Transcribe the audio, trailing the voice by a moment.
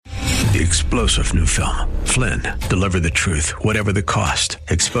The explosive new film, Flynn, deliver the truth, whatever the cost,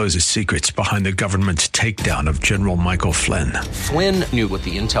 exposes secrets behind the government's takedown of General Michael Flynn. Flynn knew what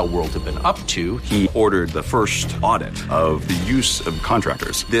the intel world had been up to. He ordered the first audit of the use of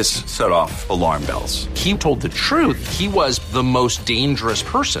contractors. This set off alarm bells. He told the truth. He was the most dangerous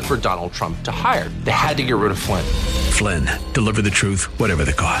person for Donald Trump to hire. They had to get rid of Flynn. Flynn, deliver the truth, whatever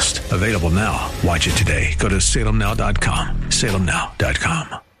the cost. Available now. Watch it today. Go to salemnow.com.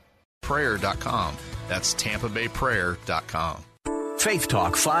 salemnow.com. Prayer.com. That's TampaBayPrayer.com. Faith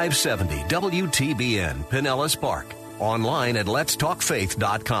Talk 570 WTBN Pinellas Park. Online at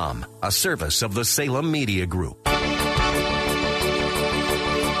letstalkfaith.com, a service of the Salem Media Group.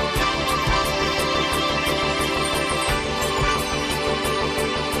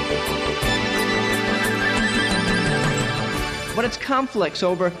 But it's conflicts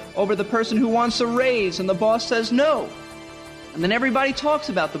over the person who wants a raise and the boss says no. And then everybody talks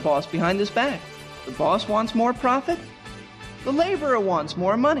about the boss behind his back. The boss wants more profit. The laborer wants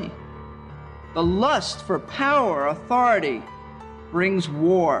more money. The lust for power, authority, brings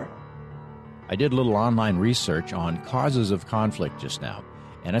war. I did a little online research on causes of conflict just now,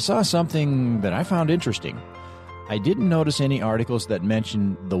 and I saw something that I found interesting. I didn't notice any articles that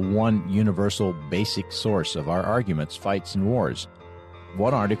mentioned the one universal basic source of our arguments, fights, and wars.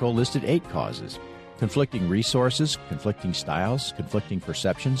 One article listed 8 causes: conflicting resources, conflicting styles, conflicting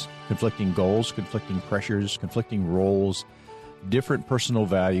perceptions, conflicting goals, conflicting pressures, conflicting roles, different personal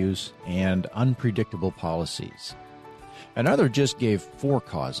values, and unpredictable policies. Another just gave 4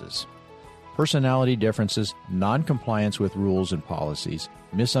 causes: personality differences, non-compliance with rules and policies,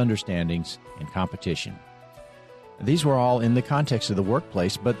 misunderstandings, and competition. These were all in the context of the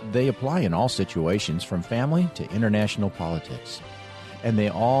workplace, but they apply in all situations, from family to international politics. And they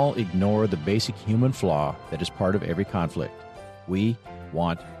all ignore the basic human flaw that is part of every conflict. We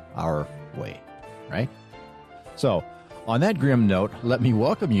want our way, right? So, on that grim note, let me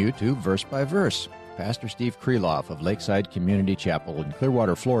welcome you to Verse by Verse. Pastor Steve Kreloff of Lakeside Community Chapel in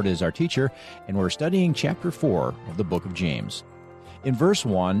Clearwater, Florida is our teacher, and we're studying chapter 4 of the book of James. In verse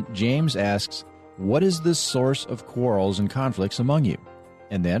 1, James asks, "What is the source of quarrels and conflicts among you?"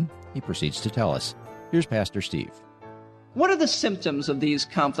 And then he proceeds to tell us. Here's Pastor Steve. What are the symptoms of these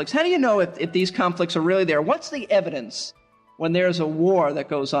conflicts? How do you know if these conflicts are really there? What's the evidence when there's a war that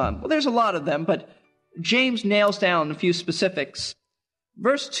goes on? Well, there's a lot of them, but James nails down a few specifics.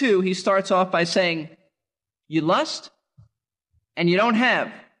 Verse 2, he starts off by saying, "You lust, and you don't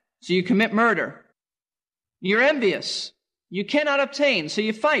have, so you commit murder. You're envious. You cannot obtain, so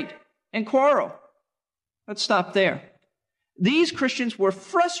you fight and quarrel." Let's stop there. These Christians were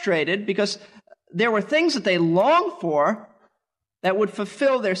frustrated because there were things that they longed for that would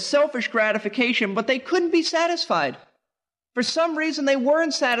fulfill their selfish gratification, but they couldn't be satisfied. For some reason, they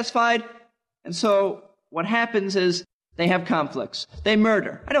weren't satisfied, and so what happens is they have conflicts. They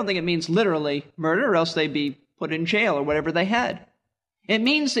murder. I don't think it means literally murder, or else they'd be put in jail or whatever they had. It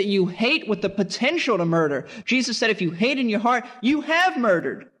means that you hate with the potential to murder. Jesus said, if you hate in your heart, you have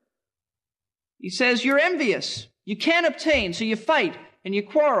murdered. He says, you're envious. You can't obtain, so you fight and you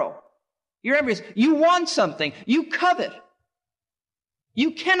quarrel. You're envious. You want something. You covet.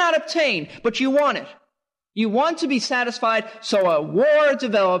 You cannot obtain, but you want it. You want to be satisfied, so a war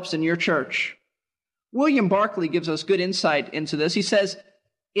develops in your church. William Barclay gives us good insight into this. He says,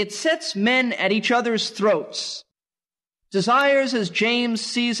 it sets men at each other's throats. Desires, as James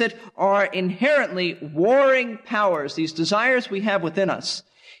sees it, are inherently warring powers, these desires we have within us.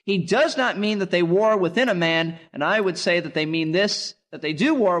 He does not mean that they war within a man, and I would say that they mean this, that they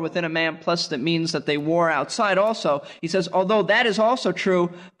do war within a man, plus that means that they war outside also. He says, although that is also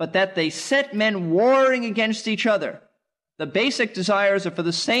true, but that they set men warring against each other. The basic desires are for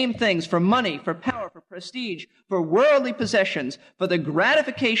the same things, for money, for power, for prestige, for worldly possessions, for the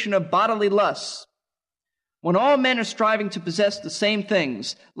gratification of bodily lusts. When all men are striving to possess the same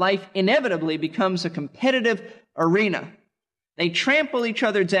things, life inevitably becomes a competitive arena. They trample each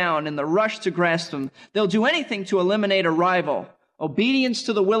other down in the rush to grasp them. They'll do anything to eliminate a rival. Obedience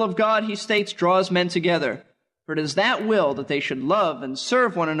to the will of God, he states, draws men together. For it is that will that they should love and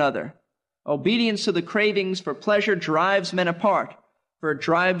serve one another. Obedience to the cravings for pleasure drives men apart, for it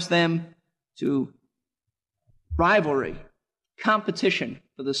drives them to rivalry, competition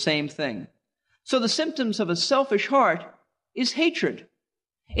for the same thing. So the symptoms of a selfish heart is hatred.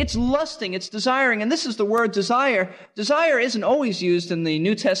 It's lusting, it's desiring, and this is the word desire. Desire isn't always used in the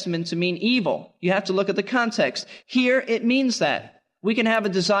New Testament to mean evil. You have to look at the context. Here, it means that. We can have a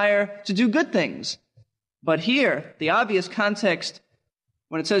desire to do good things. But here, the obvious context,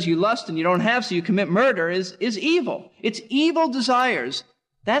 when it says you lust and you don't have, so you commit murder, is evil. It's evil desires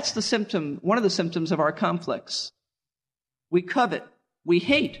That's the symptom, one of the symptoms of our conflicts. We covet, we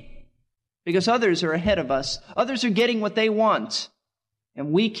hate, because others are ahead of us. Others are getting what they want,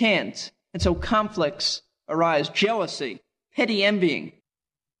 and we can't. And so conflicts arise, jealousy, petty envying.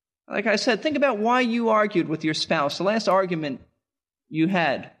 Like I said, think about why you argued with your spouse. The last argument you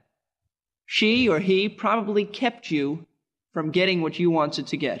had, she or he probably kept you from getting what you wanted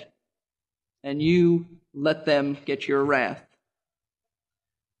to get, and you let them get your wrath.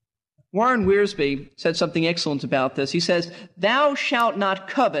 Warren Wiersbe said something excellent about this. He says, "Thou shalt not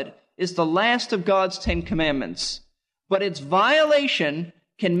covet is the last of God's 10 commandments, but its violation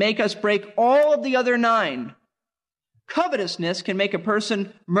can make us break all of the other 9. Covetousness can make a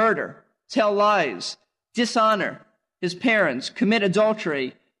person murder, tell lies, dishonor his parents, commit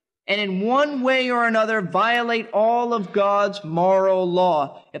adultery, and in one way or another violate all of God's moral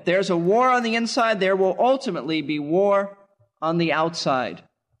law. If there's a war on the inside, there will ultimately be war on the outside."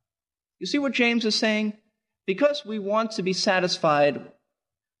 You see what James is saying? Because we want to be satisfied,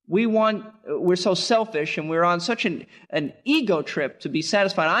 we're so selfish and we're on such an ego trip to be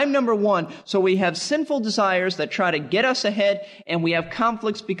satisfied. I'm number one, so we have sinful desires that try to get us ahead, and we have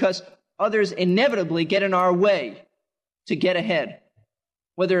conflicts because others inevitably get in our way to get ahead.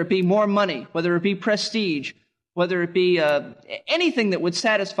 Whether it be more money, whether it be prestige, whether it be anything that would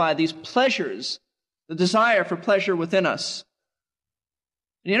satisfy these pleasures, the desire for pleasure within us.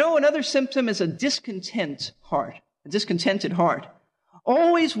 You know, another symptom is a discontented heart,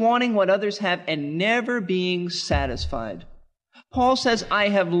 always wanting what others have and never being satisfied. Paul says, "I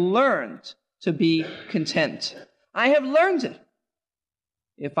have learned to be content." I have learned it.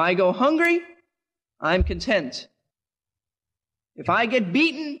 If I go hungry, I'm content. If I get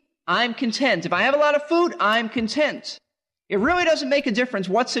beaten, I'm content. If I have a lot of food, I'm content. It really doesn't make a difference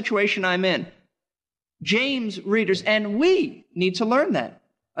what situation I'm in. James readers, and we need to learn that.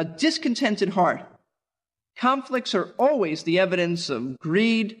 A discontented heart. Conflicts are always the evidence of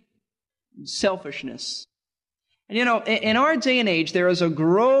greed and selfishness. And you know, in our day and age, there is a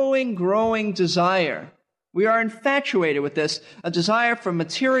growing desire. We are infatuated with this, a desire for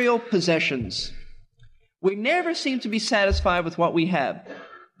material possessions. We never seem to be satisfied with what we have.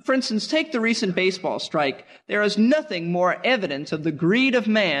 For instance, take the recent baseball strike. There is nothing more evident of the greed of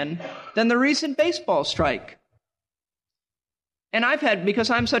man than the recent baseball strike. And because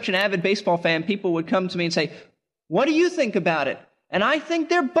I'm such an avid baseball fan, people would come to me and say, "What do you think about it?" And I think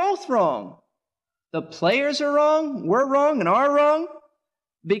they're both wrong. The players are wrong, we're wrong, and are wrong,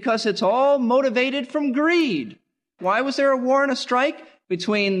 because it's all motivated from greed. Why was there a war and a strike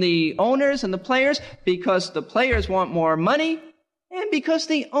between the owners and the players? Because the players want more money, and because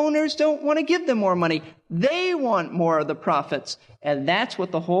the owners don't want to give them more money. They want more of the profits, and that's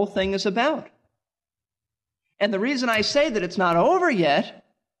what the whole thing is about. And the reason I say that it's not over yet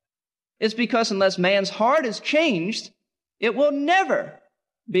is because unless man's heart is changed, it will never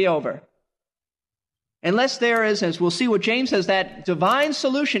be over. Unless there is, as we'll see what James says, that divine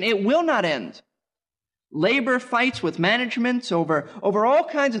solution, it will not end. Labor fights with management over all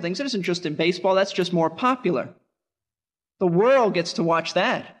kinds of things. It isn't just in baseball, that's just more popular. The world gets to watch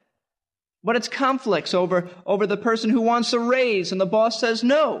that. But it's conflicts over the person who wants a raise and the boss says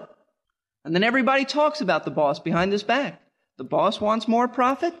no. And then everybody talks about the boss behind his back. The boss wants more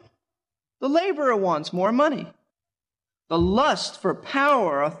profit. The laborer wants more money. The lust for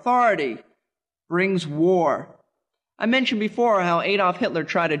power, authority, brings war. I mentioned before how Adolf Hitler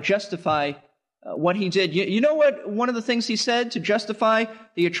tried to justify what he did. You know what? One of the things he said to justify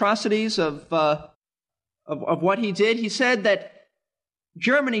the atrocities of what he did, he said that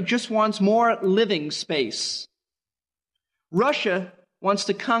Germany just wants more living space. Russia wants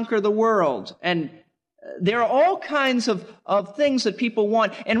to conquer the world. And there are all kinds of things that people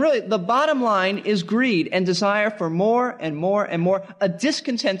want. And really, the bottom line is greed and desire for more and more and more. A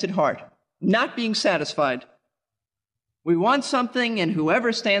discontented heart, not being satisfied. We want something, and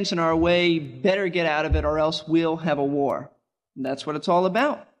whoever stands in our way better get out of it, or else we'll have a war. And that's what it's all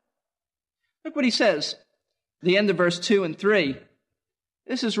about. Look what he says, the end of verse 2 and 3.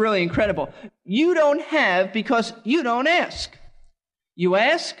 This is really incredible. You don't have because you don't ask. You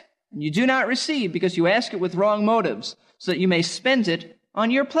ask, and you do not receive because you ask it with wrong motives, so that you may spend it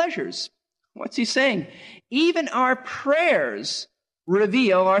on your pleasures. What's he saying? Even our prayers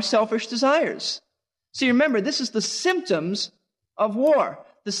reveal our selfish desires. See, remember, this is the symptoms of war.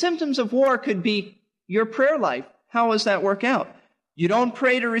 The symptoms of war could be your prayer life. How does that work out? You don't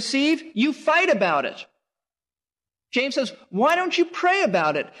pray to receive, you fight about it. James says, why don't you pray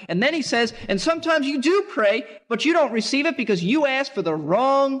about it? And then he says, and sometimes you do pray, but you don't receive it because you ask for the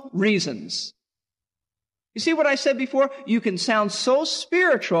wrong reasons. You see what I said before? You can sound so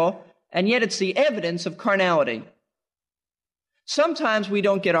spiritual, and yet it's the evidence of carnality. Sometimes we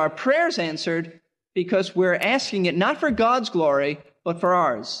don't get our prayers answered because we're asking it not for God's glory, but for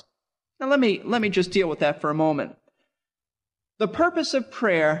ours. Now let me just deal with that for a moment. The purpose of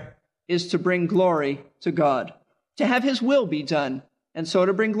prayer is to bring glory to God, to have His will be done, and so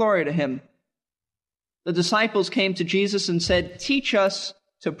to bring glory to Him. The disciples came to Jesus and said, "Teach us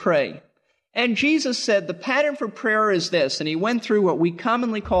to pray." And Jesus said the pattern for prayer is this, and He went through what we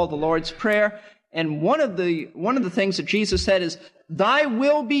commonly call the Lord's Prayer. And one of the things that Jesus said is, "Thy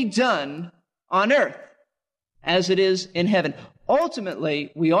will be done on earth as it is in heaven."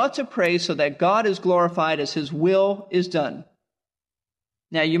 Ultimately, we ought to pray so that God is glorified as His will is done.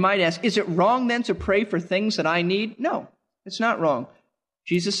 Now, you might ask, is it wrong then to pray for things that I need? No, it's not wrong.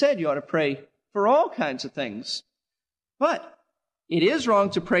 Jesus said you ought to pray for all kinds of things. But it is wrong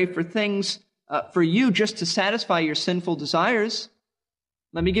to pray for things for you just to satisfy your sinful desires.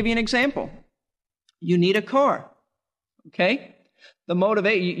 Let me give you an example. You need a car, okay?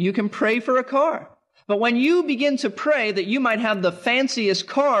 You can pray for a car. But when you begin to pray that you might have the fanciest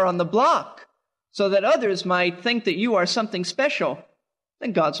car on the block so that others might think that you are something special,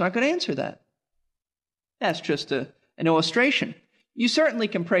 then God's not going to answer that. That's just an illustration. You certainly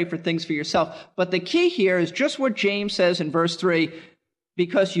can pray for things for yourself, but the key here is just what James says in verse 3,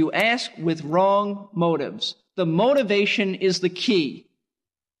 because you ask with wrong motives. The motivation is the key.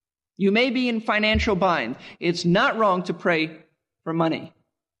 You may be in financial bind. It's not wrong to pray for money,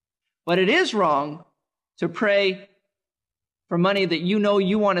 but it is wrong to pray for money that you know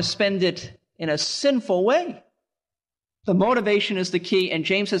you want to spend it in a sinful way. The motivation is the key, and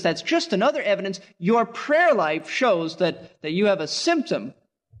James says that's just another evidence. Your prayer life shows that you have a symptom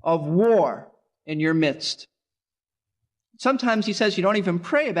of war in your midst. Sometimes he says you don't even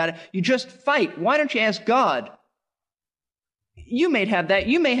pray about it. You just fight. Why don't you ask God? You may have that.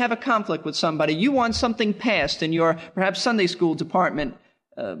 You may have a conflict with somebody. You want something passed in your perhaps Sunday school department.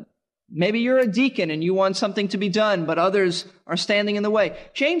 Maybe you're a deacon and you want something to be done, but others are standing in the way.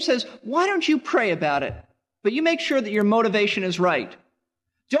 James says, why don't you pray about it? But you make sure that your motivation is right.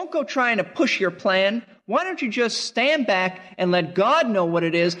 Don't go trying to push your plan. Why don't you just stand back and let God know what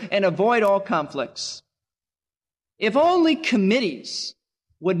it is and avoid all conflicts? If only committees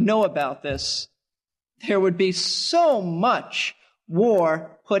would know about this, there would be so much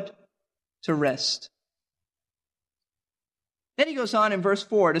war put to rest. Then he goes on in verse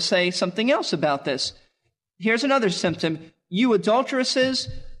 4 to say something else about this. Here's another symptom. You adulteresses,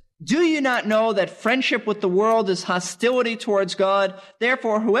 do you not know that friendship with the world is hostility towards God?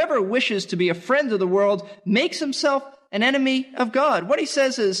 Therefore, whoever wishes to be a friend of the world makes himself an enemy of God. What he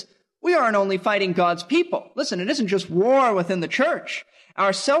says is, we aren't only fighting God's people. Listen, it isn't just war within the church.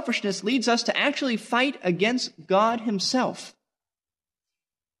 Our selfishness leads us to actually fight against God Himself.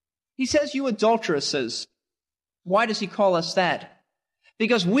 He says, you adulteresses. Why does he call us that?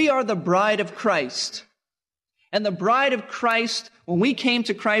 Because we are the bride of Christ. And the bride of Christ, when we came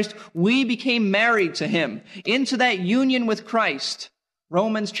to Christ, we became married to Him, into that union with Christ.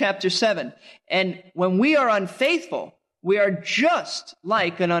 Romans chapter 7. And when we are unfaithful, we are just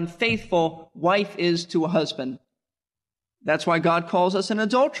like an unfaithful wife is to a husband. That's why God calls us an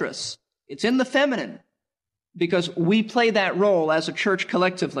adulteress. It's in the feminine, because we play that role as a church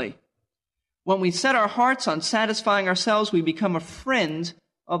collectively. When we set our hearts on satisfying ourselves, we become a friend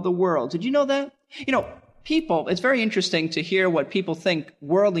of the world. Did you know that? People, it's very interesting to hear what people think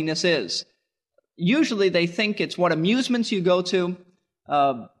worldliness is. Usually they think it's what amusements you go to,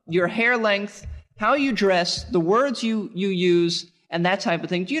 your hair length, how you dress, the words you use, and that type of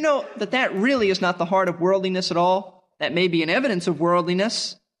thing. Do you know that really is not the heart of worldliness at all? That may be an evidence of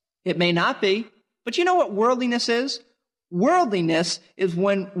worldliness. It may not be. But you know what worldliness is? Worldliness is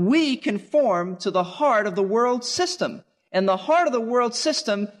when we conform to the heart of the world system. And the heart of the world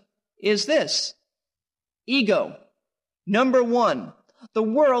system is this: ego. Number one, the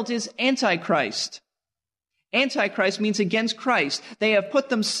world is Antichrist. Antichrist means against Christ. They have put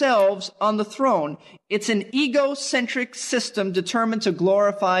themselves on the throne. It's an egocentric system determined to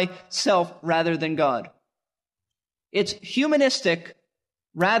glorify self rather than God. It's humanistic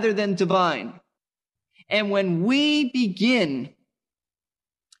rather than divine. And when we begin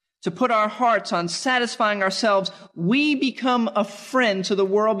to put our hearts on satisfying ourselves, we become a friend to the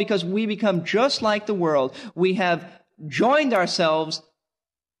world because we become just like the world. We have joined ourselves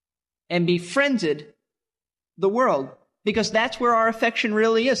and befriended the world because that's where our affection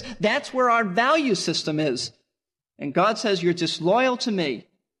really is. That's where our value system is. And God says, you're disloyal to me.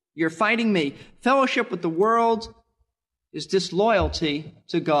 You're fighting me. Fellowship with the world is disloyalty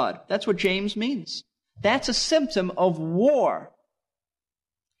to God. That's what James means. That's a symptom of war.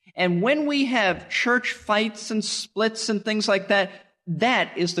 And when we have church fights and splits and things like that,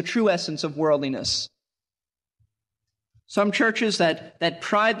 that is the true essence of worldliness. Some churches that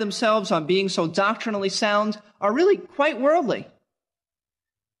pride themselves on being so doctrinally sound are really quite worldly.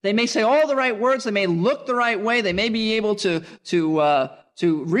 They may say all the right words, they may look the right way, they may be able to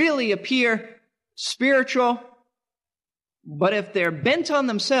really appear spiritual, but if they're bent on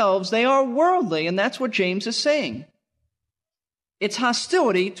themselves, they are worldly, and that's what James is saying. It's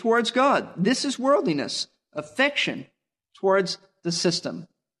hostility towards God. This is worldliness, affection towards the system.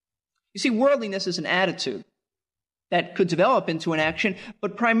 You see, worldliness is an attitude that could develop into an action,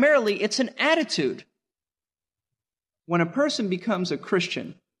 but primarily it's an attitude. When a person becomes a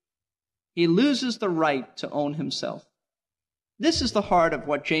Christian, he loses the right to own himself. This is the heart of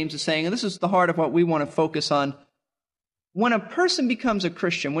what James is saying, and this is the heart of what we want to focus on. When a person becomes a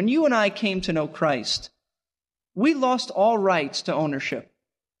Christian, when you and I came to know Christ, we lost all rights to ownership.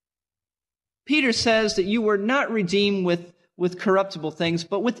 Peter says that you were not redeemed with corruptible things,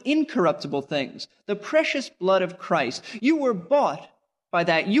 but with incorruptible things. The precious blood of Christ. You were bought by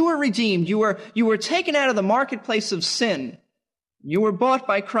that. You were redeemed. You were taken out of the marketplace of sin. You were bought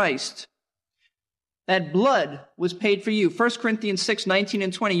by Christ. That blood was paid for you. 1 Corinthians 6:19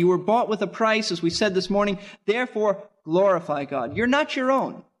 and 20. You were bought with a price, as we said this morning. Therefore, glorify God. You're not your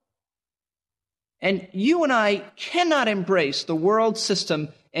own. And you and I cannot embrace the world system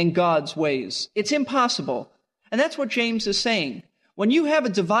and God's ways. It's impossible. And that's what James is saying. When you have a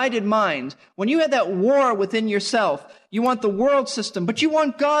divided mind, when you have that war within yourself, you want the world system, but you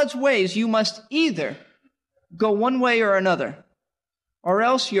want God's ways, you must either go one way or another. Or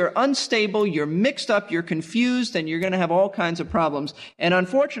else you're unstable, you're mixed up, you're confused, and you're going to have all kinds of problems. And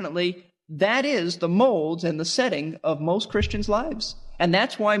unfortunately, that is the mold and the setting of most Christians' lives. And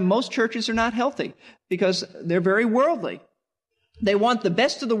that's why most churches are not healthy, because they're very worldly. They want the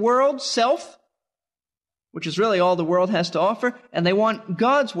best of the world, self, which is really all the world has to offer, and they want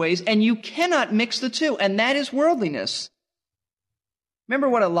God's ways, and you cannot mix the two, and that is worldliness. Remember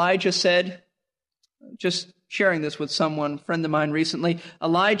what Elijah said? Just sharing this with someone, a friend of mine recently.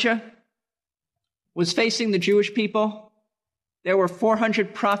 Elijah was facing the Jewish people. There were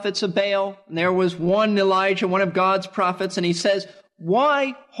 400 prophets of Baal, and there was one Elijah, one of God's prophets, and he says,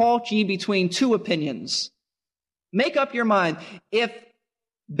 "Why halt ye between two opinions? Make up your mind. If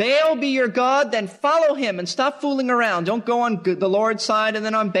Baal be your God, then follow him and stop fooling around. Don't go on the Lord's side and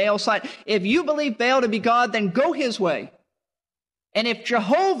then on Baal's side. If you believe Baal to be God, then go his way. And if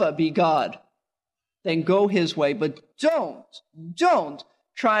Jehovah be God, then go his way. But don't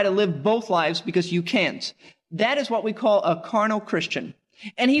try to live both lives, because you can't." That is what we call a carnal Christian.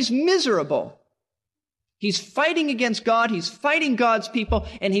 And he's miserable. He's fighting against God, he's fighting God's people,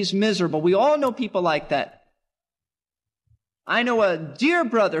 and he's miserable. We all know people like that. I know a dear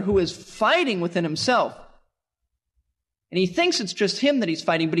brother who is fighting within himself. And he thinks it's just him that he's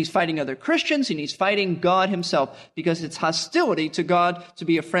fighting, but he's fighting other Christians, and he's fighting God himself, because it's hostility to God to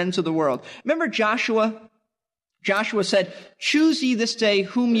be a friend to the world. Remember Joshua? Joshua said, "Choose ye this day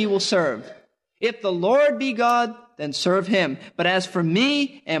whom ye will serve. If the Lord be God, then serve him. But as for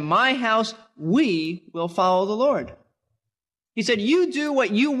me and my house, we will follow the Lord." He said, you do what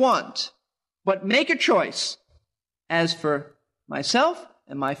you want, but make a choice. As for myself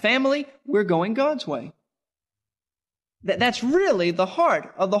and my family, we're going God's way. That's really the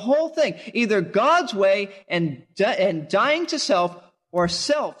heart of the whole thing. Either God's way and dying to self, or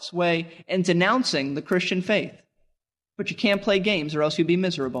self's way and denouncing the Christian faith. But you can't play games, or else you'll be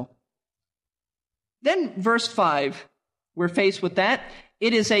miserable. Then verse 5, we're faced with that.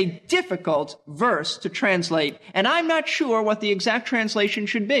 It is a difficult verse to translate, and I'm not sure what the exact translation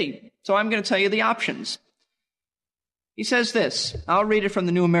should be. So I'm going to tell you the options. He says this. I'll read it from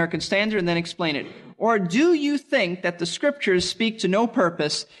the New American Standard and then explain it. "Or do you think that the Scriptures speak to no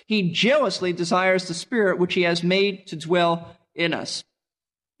purpose? He jealously desires the Spirit which he has made to dwell in us."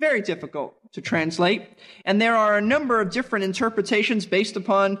 Very difficult to translate. And there are a number of different interpretations based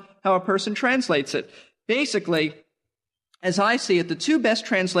upon how a person translates it. Basically, as I see it, the two best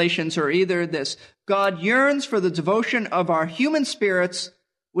translations are either this: God yearns for the devotion of our human spirits,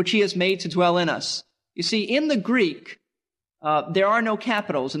 which he has made to dwell in us. You see, in the Greek, there are no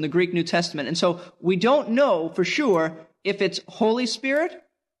capitals in the Greek New Testament. And so we don't know for sure if it's Holy Spirit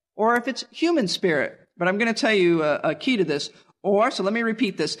or if it's human spirit. But I'm going to tell you a key to this. So let me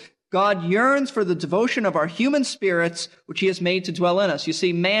repeat this. God yearns for the devotion of our human spirits, which he has made to dwell in us. You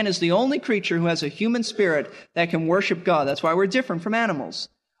see, man is the only creature who has a human spirit that can worship God. That's why we're different from animals.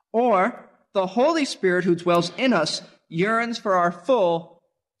 Or the Holy Spirit who dwells in us yearns for our full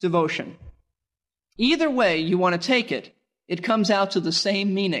devotion. Either way you want to take it, it comes out to the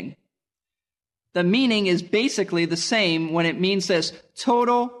same meaning. The meaning is basically the same when it means this: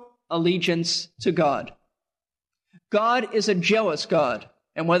 total allegiance to God. God is a jealous God,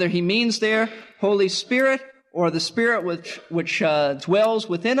 and whether he means there Holy Spirit or the Spirit which dwells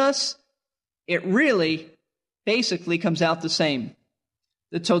within us, it really basically comes out the same.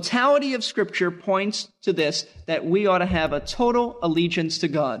 The totality of Scripture points to this, that we ought to have a total allegiance to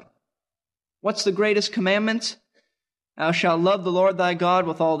God. What's the greatest commandment? Thou shalt love the Lord thy God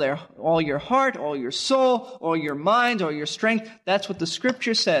with all your heart, all your soul, all your mind, all your strength. That's what the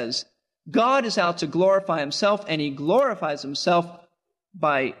Scripture says. God is out to glorify himself, and he glorifies himself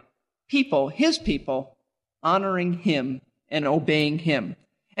by people, his people, honoring him and obeying him.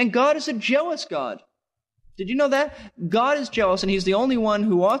 And God is a jealous God. Did you know that? God is jealous, and he's the only one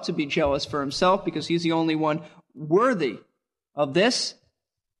who ought to be jealous for himself, because he's the only one worthy of this.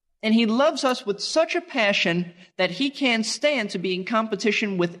 And he loves us with such a passion that he can't stand to be in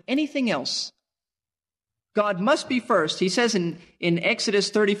competition with anything else. God must be first. He says in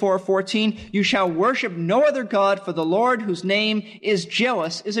Exodus 34:14, you shall worship no other God, for the Lord, whose name is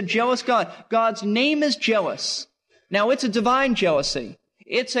jealous, is a jealous God. God's name is jealous. Now, it's a divine jealousy.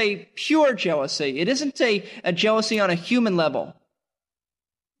 It's a pure jealousy. It isn't a jealousy on a human level.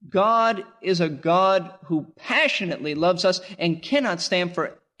 God is a God who passionately loves us and cannot stand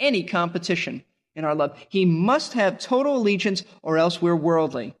for any competition in our love. He must have total allegiance, or else we're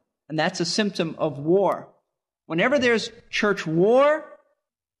worldly. And that's a symptom of war. Whenever there's church war,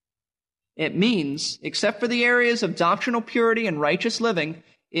 it means, except for the areas of doctrinal purity and righteous living,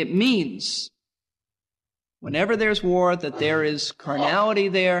 it means whenever there's war that there is carnality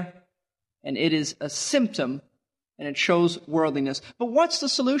there, and it is a symptom, and it shows worldliness. But what's the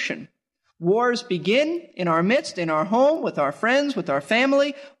solution? Wars begin in our midst, in our home, with our friends, with our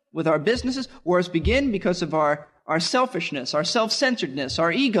family, with our businesses. Wars begin because of our selfishness, our self-centeredness,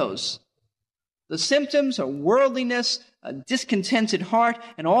 our egos. The symptoms are worldliness, a discontented heart,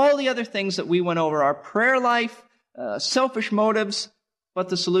 and all the other things that we went over, our prayer life, selfish motives. But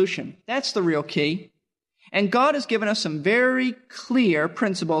the solution, that's the real key. And God has given us some very clear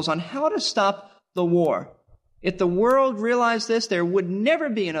principles on how to stop the war. If the world realized this, there would never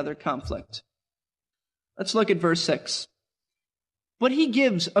be another conflict. Let's look at verse 6. But he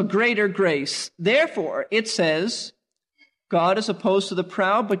gives a greater grace. Therefore, it says, God is opposed to the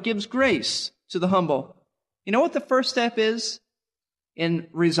proud, but gives grace to the humble. You know what the first step is in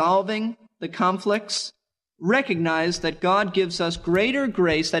resolving the conflicts? Recognize that God gives us greater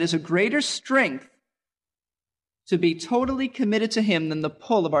grace, that is a greater strength, to be totally committed to him than the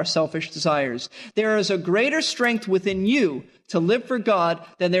pull of our selfish desires. There is a greater strength within you to live for God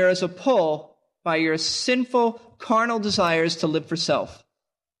than there is a pull by your sinful, carnal desires to live for self.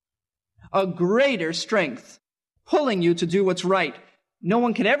 A greater strength pulling you to do what's right. No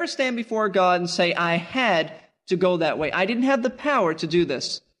one can ever stand before God and say, I had to go that way. I didn't have the power to do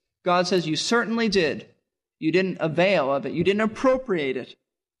this. God says, you certainly did. You didn't avail of it. You didn't appropriate it.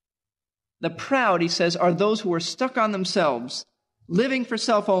 The proud, he says, are those who are stuck on themselves, living for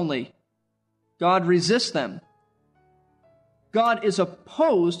self only. God resists them. God is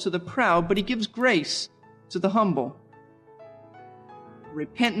opposed to the proud, but he gives grace to the humble.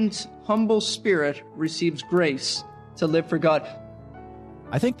 Repentant, humble spirit receives grace to live for God.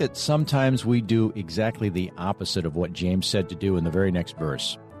 I think that sometimes we do exactly the opposite of what James said to do in the very next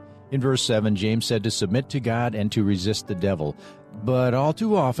verse. In verse 7, James said to submit to God and to resist the devil. But all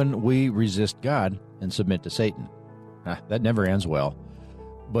too often, we resist God and submit to Satan. That never ends well.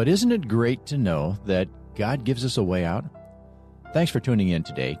 But isn't it great to know that God gives us a way out? Thanks for tuning in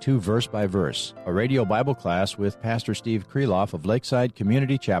today to Verse by Verse, a radio Bible class with Pastor Steve Kreloff of Lakeside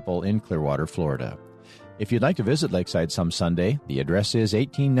Community Chapel in Clearwater, Florida. If you'd like to visit Lakeside some Sunday, the address is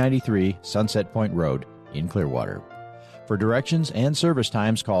 1893 Sunset Point Road in Clearwater. For directions and service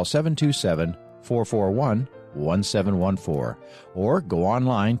times, call 727-441-1714 or go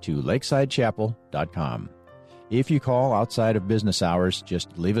online to lakesidechapel.com. If you call outside of business hours,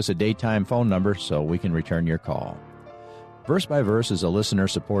 just leave us a daytime phone number so we can return your call. Verse by Verse is a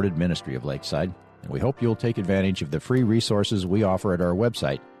listener-supported ministry of Lakeside, and we hope you'll take advantage of the free resources we offer at our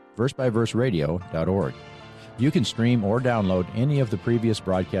website, versebyverseradio.org. You can stream or download any of the previous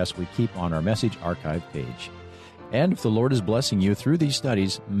broadcasts we keep on our message archive page. And if the Lord is blessing you through these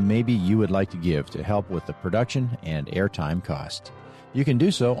studies, maybe you would like to give to help with the production and airtime costs. You can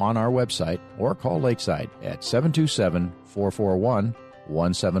do so on our website or call Lakeside at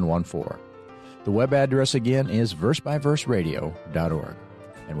 727-441-1714. The web address again is versebyverseradio.org.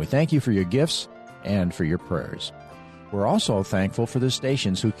 And we thank you for your gifts and for your prayers. We're also thankful for the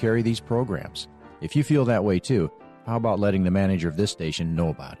stations who carry these programs. If you feel that way too, how about letting the manager of this station know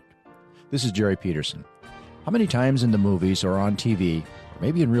about it? This is Jerry Peterson. How many times in the movies or on TV, or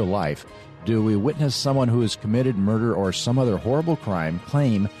maybe in real life, do we witness someone who has committed murder or some other horrible crime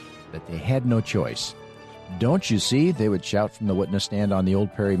claim that they had no choice? Don't you see, they would shout from the witness stand on the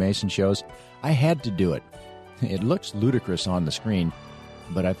old Perry Mason shows, I had to do it. It looks ludicrous on the screen,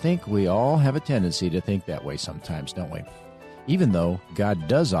 but I think we all have a tendency to think that way sometimes, don't we? Even though God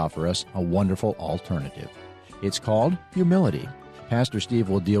does offer us a wonderful alternative. It's called humility. Pastor Steve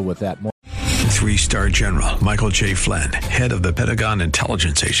will deal with that more. 3-star General Michael J. Flynn, head of the Pentagon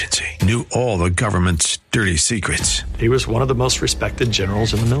Intelligence Agency, knew all the government's dirty secrets. He was one of the most respected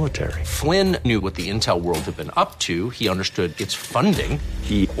generals in the military. Flynn knew what the intel world had been up to. He understood its funding.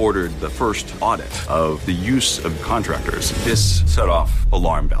 He ordered the first audit of the use of contractors. This set off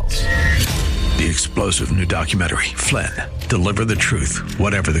alarm bells. The explosive new documentary, Flynn, Deliver the Truth,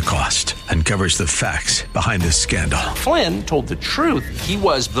 Whatever the Cost, uncovers the facts behind this scandal. Flynn told the truth. He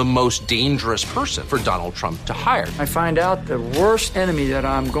was the most dangerous person for Donald Trump to hire. I find out the worst enemy that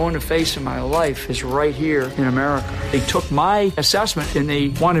I'm going to face in my life is right here in America. They took my assessment and they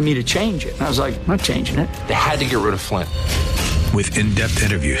wanted me to change it. And I was like, I'm not changing it. They had to get rid of Flynn. With in-depth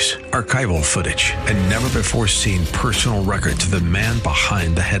interviews, archival footage, and never-before-seen personal records of the man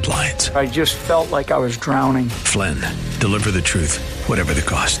behind the headlines. I just felt like I was drowning. Flynn, Deliver the Truth, Whatever the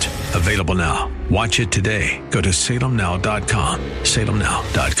Cost. Available now. Watch it today. Go to salemnow.com.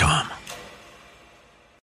 salemnow.com.